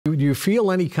you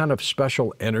feel any kind of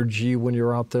special energy when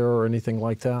you're out there or anything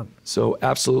like that? So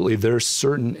absolutely, there's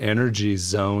certain energy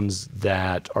zones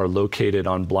that are located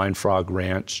on Blind Frog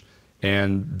Ranch,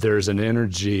 and there's an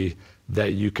energy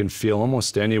that you can feel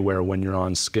almost anywhere when you're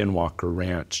on Skinwalker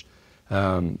Ranch.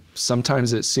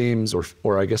 Sometimes it seems,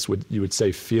 or I guess you would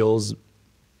say feels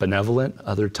benevolent,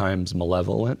 other times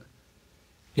malevolent.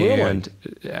 Really? And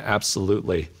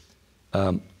absolutely.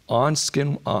 On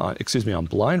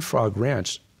Blind Frog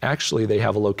Ranch, actually they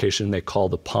have a location they call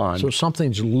the pond. So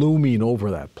something's looming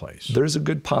over that place. There's a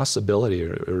good possibility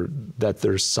or that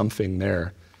there's something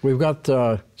there. We've got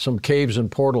some caves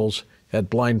and portals at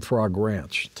Blind Frog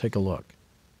Ranch. Take a look.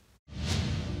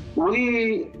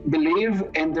 We believe,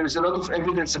 and there's a lot of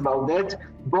evidence about that,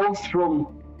 both from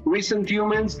recent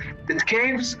humans, that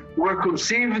caves were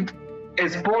conceived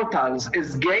as portals,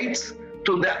 as gates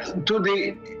to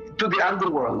the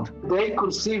underworld. They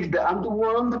conceived the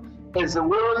underworld as a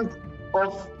world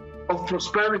of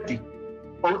prosperity,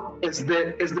 or as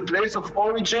the place of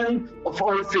origin of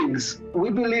all things. We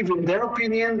believe, in their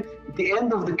opinion, the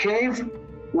end of the cave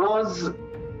was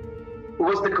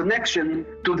the connection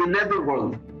to the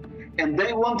netherworld. And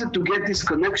they wanted to get this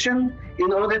connection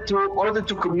in order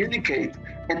to communicate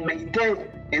and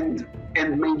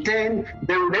maintain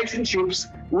their relationships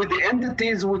with the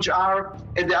entities which are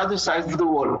at the other side of the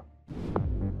wall.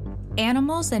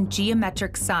 Animals and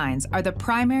geometric signs are the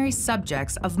primary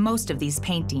subjects of most of these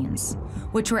paintings,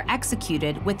 which were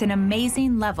executed with an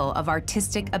amazing level of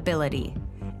artistic ability,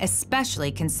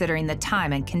 especially considering the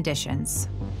time and conditions.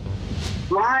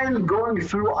 While going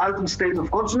through altered state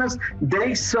of consciousness,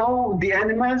 they saw the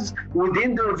animals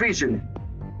within their vision,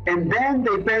 and then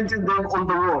they painted them on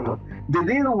the wall. They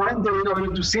didn't went there in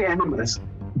order to see animals.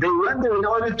 They went there in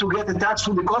order to get attached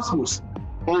to the cosmos.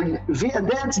 And via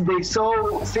that, they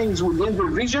saw things within their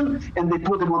vision, and they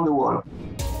put them on the wall.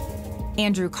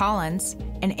 Andrew Collins,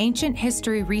 an ancient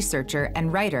history researcher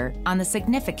and writer on the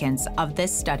significance of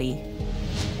this study.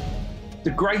 The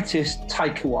greatest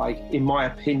takeaway, in my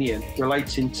opinion,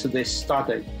 relating to this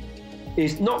study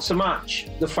is not so much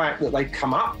the fact that they've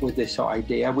come up with this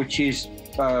idea, which is,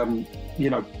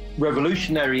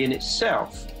 revolutionary in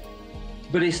itself,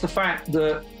 but it's the fact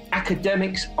that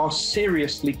academics are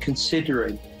seriously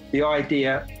considering the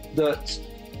idea that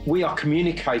we are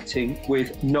communicating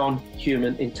with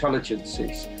non-human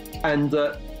intelligences, and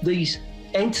that these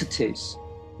entities,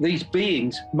 these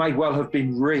beings, may well have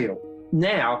been real.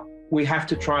 Now, we have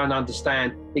to try and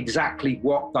understand exactly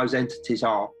what those entities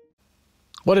are.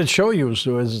 What it shows you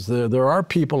is there are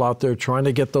people out there trying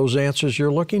to get those answers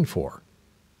you're looking for.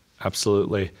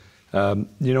 Absolutely.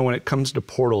 When it comes to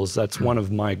portals, that's one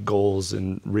of my goals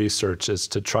in research, is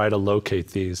to try to locate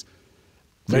these.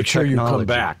 Make sure you come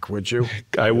back, would you?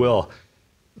 I will.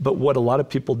 But what a lot of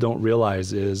people don't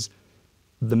realize is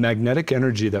the magnetic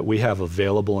energy that we have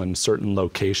available in certain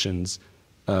locations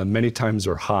many times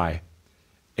are high.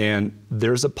 And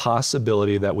there's a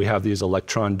possibility that we have these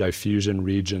electron diffusion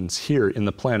regions here in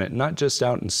the planet, not just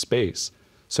out in space.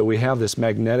 So we have this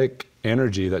magnetic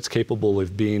energy that's capable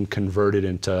of being converted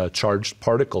into charged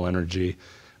particle energy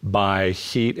by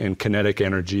heat and kinetic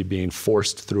energy being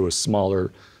forced through a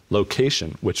smaller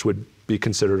location, which would be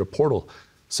considered a portal.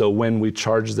 So when we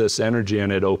charge this energy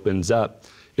and it opens up,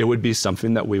 it would be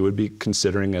something that we would be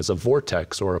considering as a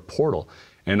vortex or a portal.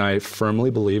 And I firmly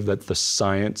believe that the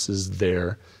science is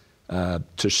there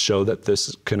to show that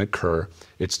this can occur.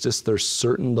 It's just there's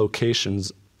certain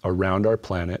locations around our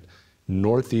planet.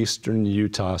 Northeastern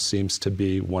Utah seems to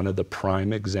be one of the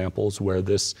prime examples where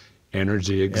this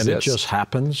energy exists. And it just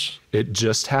happens? It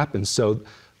just happens. So,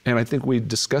 and I think we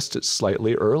discussed it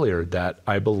slightly earlier, that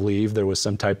I believe there was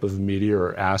some type of meteor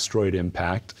or asteroid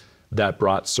impact that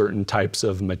brought certain types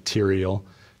of material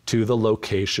to the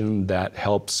location that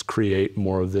helps create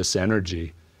more of this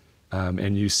energy.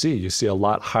 And you see a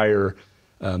lot higher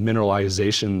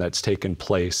mineralization that's taken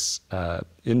place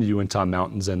in the Uintah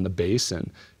Mountains and the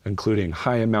basin, including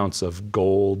high amounts of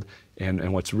gold,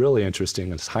 and what's really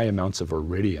interesting is high amounts of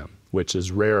iridium, which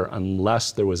is rare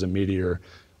unless there was a meteor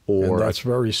or... And that's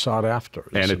very sought after,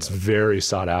 and it's very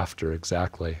sought after,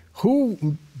 exactly.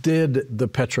 Who did the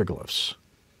petroglyphs?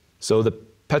 So the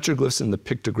petroglyphs and the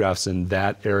pictographs in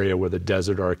that area were the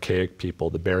desert archaic people,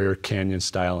 the Barrier Canyon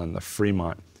style and the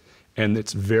Fremont. And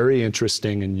it's very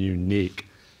interesting and unique.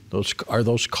 Are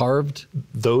those carved?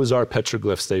 Those are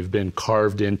petroglyphs. They've been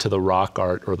carved into the rock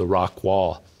art or the rock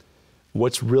wall.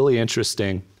 What's really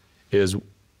interesting is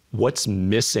what's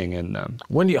missing in them.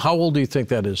 How old do you think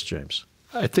that is, James?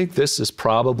 I think this is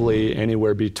probably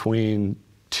anywhere between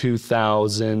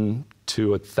 2,000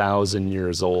 to 1,000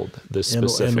 years old, this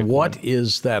specific And what one.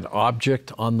 is that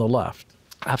object on the left?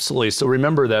 Absolutely. So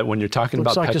remember that when you're talking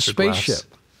Looks about like a petroglyphs,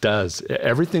 spaceship. does.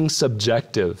 Everything's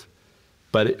subjective.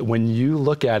 But when you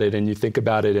look at it and you think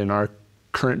about it in our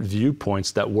current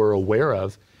viewpoints that we're aware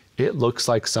of, it looks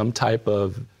like some type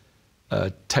of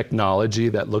technology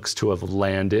that looks to have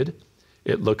landed.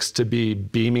 It looks to be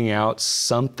beaming out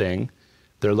something.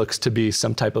 There looks to be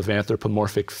some type of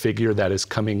anthropomorphic figure that is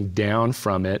coming down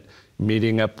from it,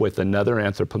 meeting up with another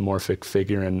anthropomorphic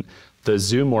figure. And the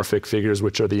zoomorphic figures,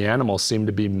 which are the animals, seem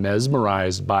to be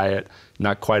mesmerized by it,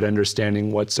 not quite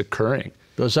understanding what's occurring.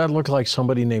 Does that look like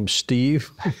somebody named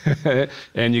Steve?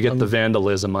 And you get the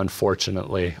vandalism,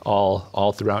 unfortunately,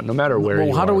 all throughout, no matter where you are.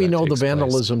 Well, how do we know the takes place.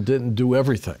 vandalism didn't do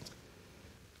everything?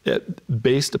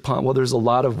 Based upon, well, there's a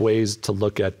lot of ways to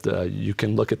look at you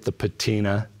can look at the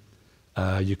patina,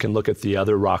 you can look at the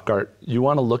other rock art. You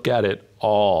want to look at it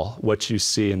all, what you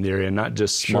see in the area, not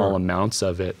just small amounts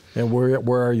of it. And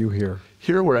where are you here?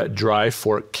 Here we're at Dry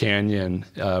Fork Canyon,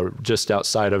 just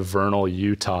outside of Vernal,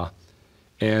 Utah.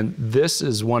 And this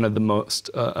is one of the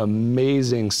most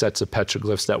amazing sets of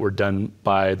petroglyphs that were done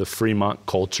by the Fremont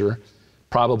culture,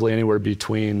 probably anywhere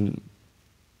between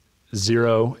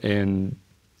 0 and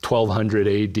 1200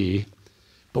 AD.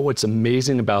 But what's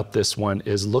amazing about this one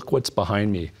is look what's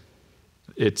behind me.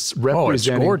 It's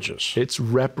representing, it's gorgeous. It's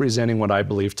representing what I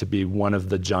believe to be one of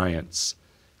the giants.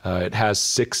 It has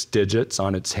 6 digits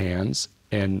on its hands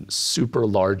and super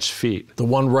large feet. The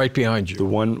one right behind you. The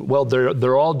one, well,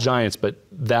 they're all giants, but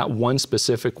that one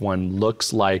specific one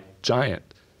looks like giant.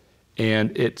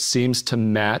 And it seems to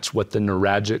match what the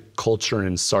Nuragic culture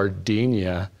in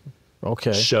Sardinia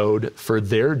showed for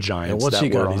their giants. And what's he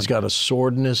got? He's got a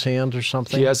sword in his hand or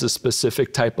something? He has a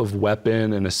specific type of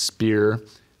weapon and a spear.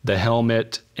 The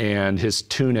helmet and his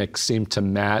tunic seem to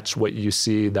match what you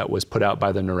see that was put out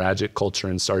by the Nuragic culture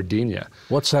in Sardinia.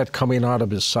 What's that coming out of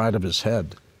his side of his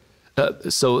head?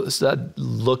 So that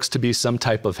looks to be some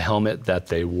type of helmet that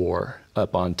they wore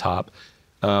up on top.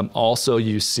 Also,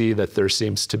 you see that there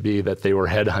seems to be that they were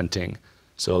headhunting.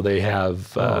 So they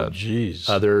have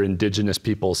other indigenous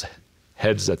people's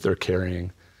heads that they're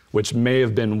carrying, which may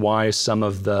have been why some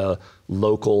of the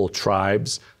local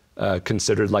tribes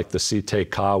considered like the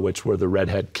Site-Ka, which were the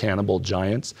redhead cannibal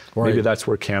giants. Right. Maybe that's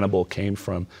where cannibal came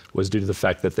from, was due to the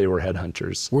fact that they were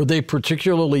headhunters. Were they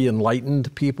particularly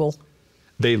enlightened people?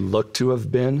 They look to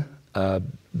have been.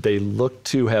 They look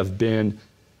to have been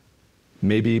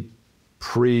maybe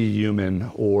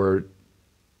pre-human or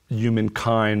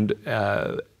humankind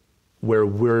where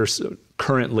we're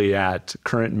currently at,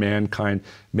 current mankind.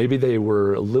 Maybe they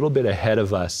were a little bit ahead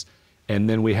of us, and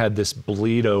then we had this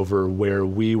bleed over where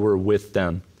we were with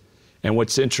them. And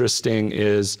what's interesting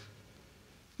is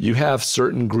you have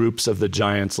certain groups of the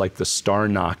giants like the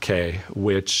Starnake,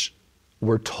 which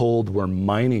we're told were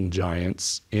mining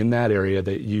giants in that area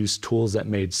that used tools that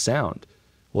made sound.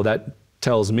 Well, that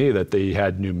tells me that they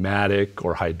had pneumatic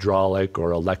or hydraulic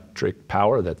or electric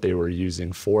power that they were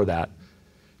using for that.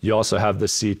 You also have the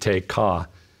Site-Ka,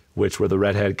 which were the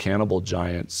redhead cannibal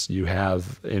giants. You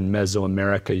have in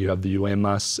Mesoamerica, you have the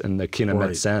Uemas and the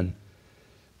Kinametsen.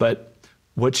 But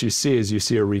what you see is you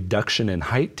see a reduction in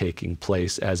height taking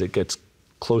place as it gets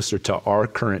closer to our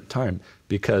current time,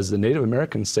 because the Native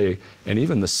Americans say, and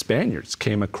even the Spaniards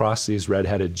came across these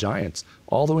red-headed giants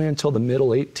all the way until the middle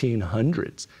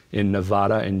 1800s in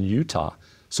Nevada and Utah.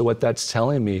 So what that's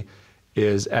telling me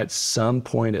is at some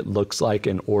point it looks like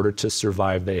in order to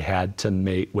survive they had to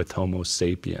mate with Homo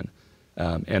sapien.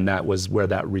 And that was where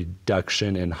that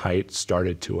reduction in height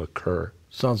started to occur.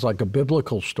 Sounds like a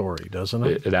biblical story, doesn't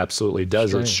it? It absolutely does.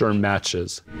 Strange. It sure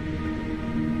matches.